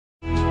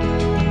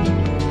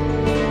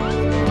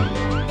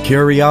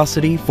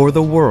Curiosity for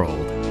the world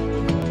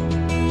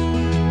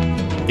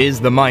is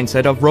the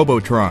mindset of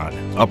Robotron,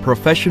 a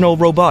professional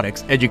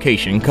robotics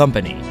education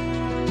company.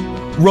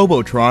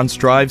 Robotron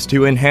strives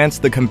to enhance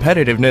the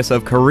competitiveness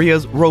of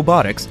Korea's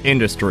robotics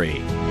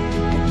industry.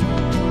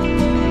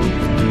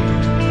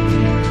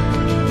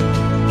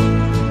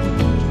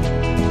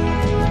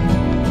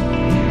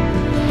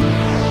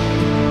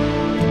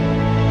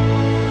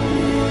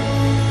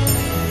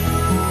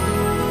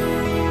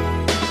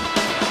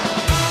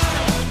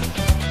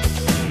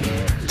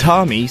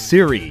 Tami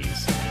series.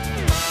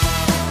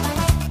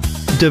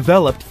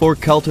 Developed for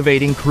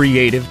cultivating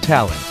creative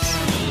talents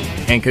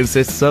and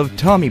consists of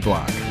Tami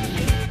Block,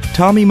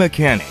 Tami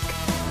Mechanic,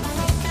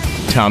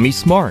 Tami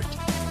Smart,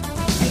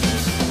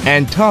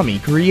 and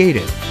Tami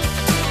Creative.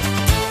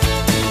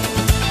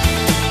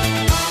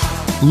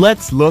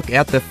 Let's look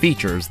at the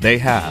features they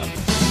have.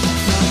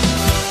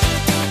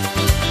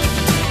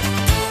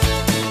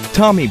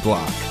 Tami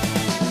Block.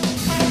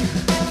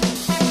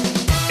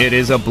 It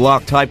is a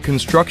block-type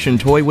construction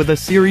toy with a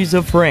series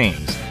of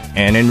frames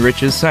and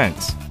enriches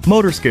sense,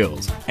 motor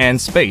skills, and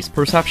space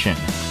perception.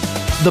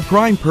 The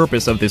prime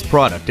purpose of this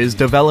product is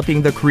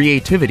developing the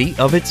creativity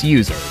of its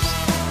users.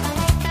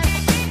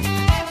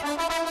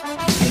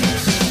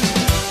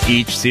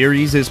 Each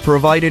series is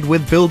provided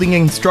with building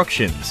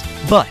instructions,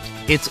 but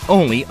it's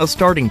only a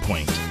starting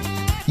point.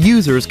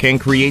 Users can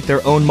create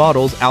their own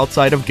models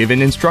outside of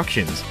given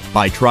instructions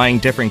by trying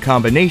different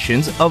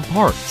combinations of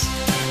parts.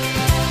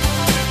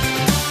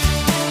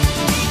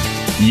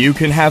 You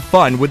can have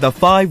fun with the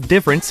 5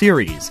 different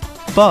series: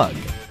 bug,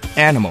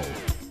 animal,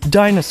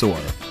 dinosaur,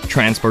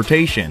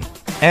 transportation,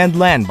 and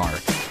landmark.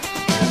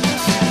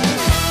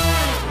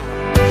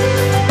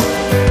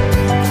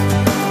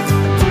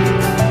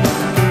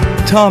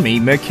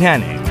 Tami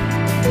Mechanic.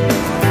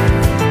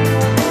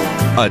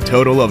 A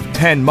total of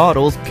 10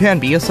 models can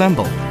be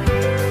assembled.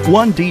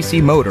 1 DC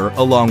motor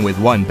along with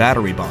 1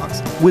 battery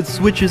box with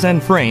switches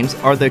and frames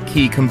are the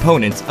key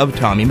components of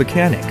Tami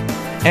Mechanic,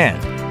 and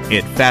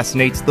it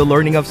fascinates the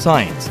learning of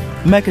science,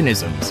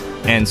 mechanisms,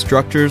 and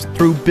structures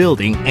through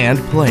building and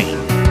playing.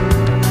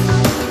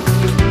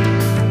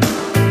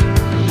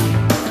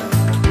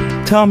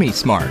 Tami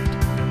Smart.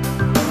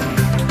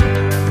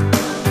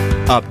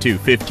 Up to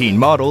 15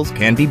 models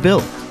can be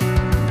built.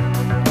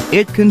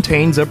 It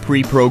contains a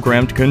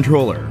pre-programmed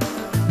controller,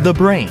 the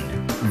brain,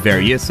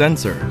 various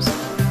sensors,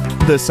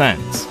 the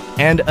sense,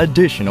 and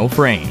additional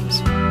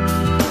frames.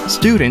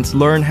 Students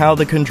learn how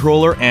the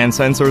controller and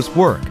sensors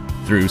work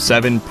through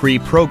 7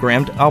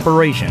 pre-programmed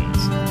operations.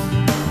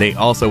 They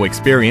also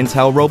experience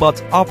how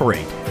robots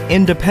operate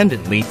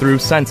independently through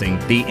sensing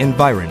the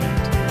environment.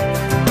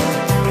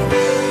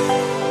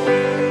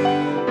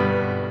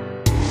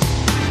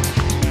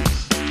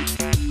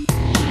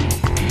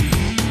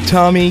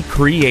 Tami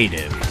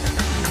Creative.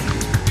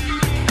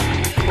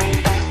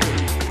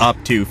 Up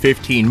to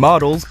 15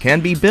 models can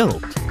be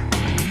built.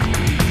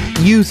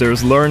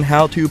 Users learn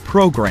how to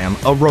program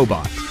a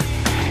robot.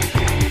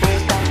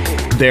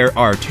 There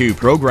are 2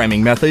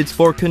 programming methods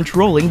for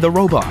controlling the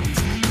robots.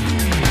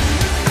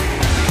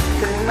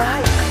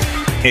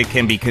 It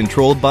can be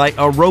controlled by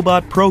a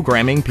robot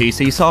programming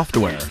PC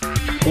software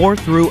or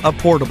through a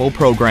portable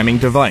programming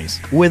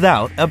device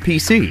without a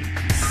PC.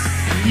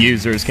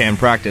 Users can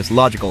practice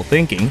logical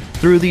thinking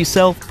through the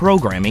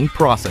self-programming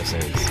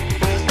processes.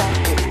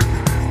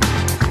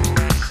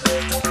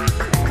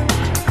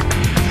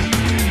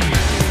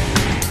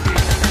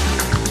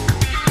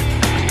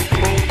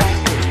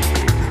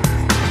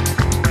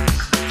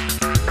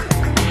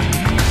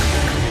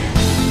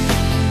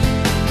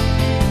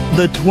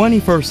 The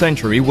 21st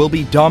century will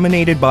be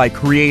dominated by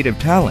creative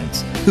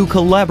talents who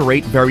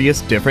collaborate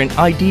various different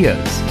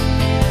ideas.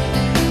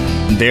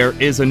 There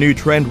is a new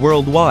trend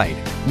worldwide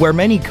where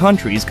many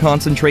countries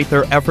concentrate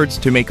their efforts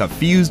to make a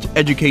fused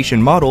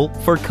education model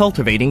for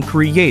cultivating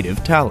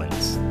creative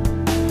talents.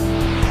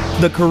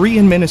 The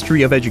Korean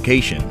Ministry of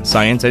Education,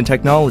 Science and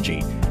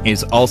Technology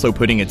is also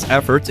putting its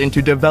efforts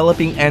into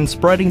developing and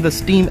spreading the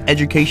STEAM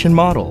education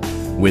model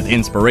with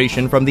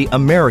inspiration from the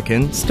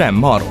American STEM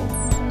model.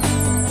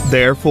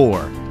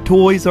 Therefore,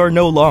 toys are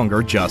no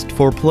longer just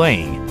for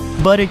playing,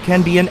 but it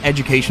can be an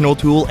educational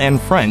tool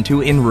and friend to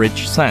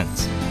enrich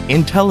sense,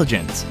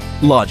 intelligence,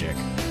 logic,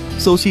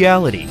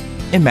 sociality,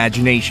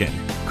 imagination,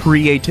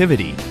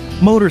 creativity,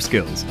 motor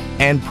skills,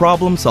 and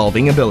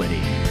problem-solving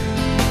ability.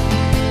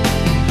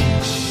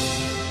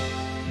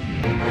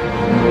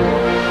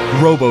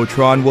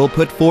 Robotron will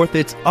put forth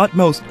its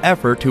utmost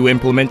effort to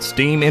implement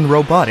STEAM in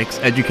robotics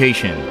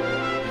education.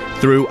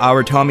 Through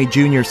our Tami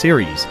Jr.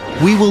 series,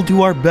 we will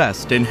do our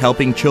best in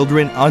helping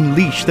children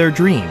unleash their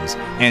dreams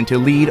and to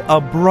lead a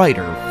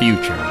brighter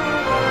future.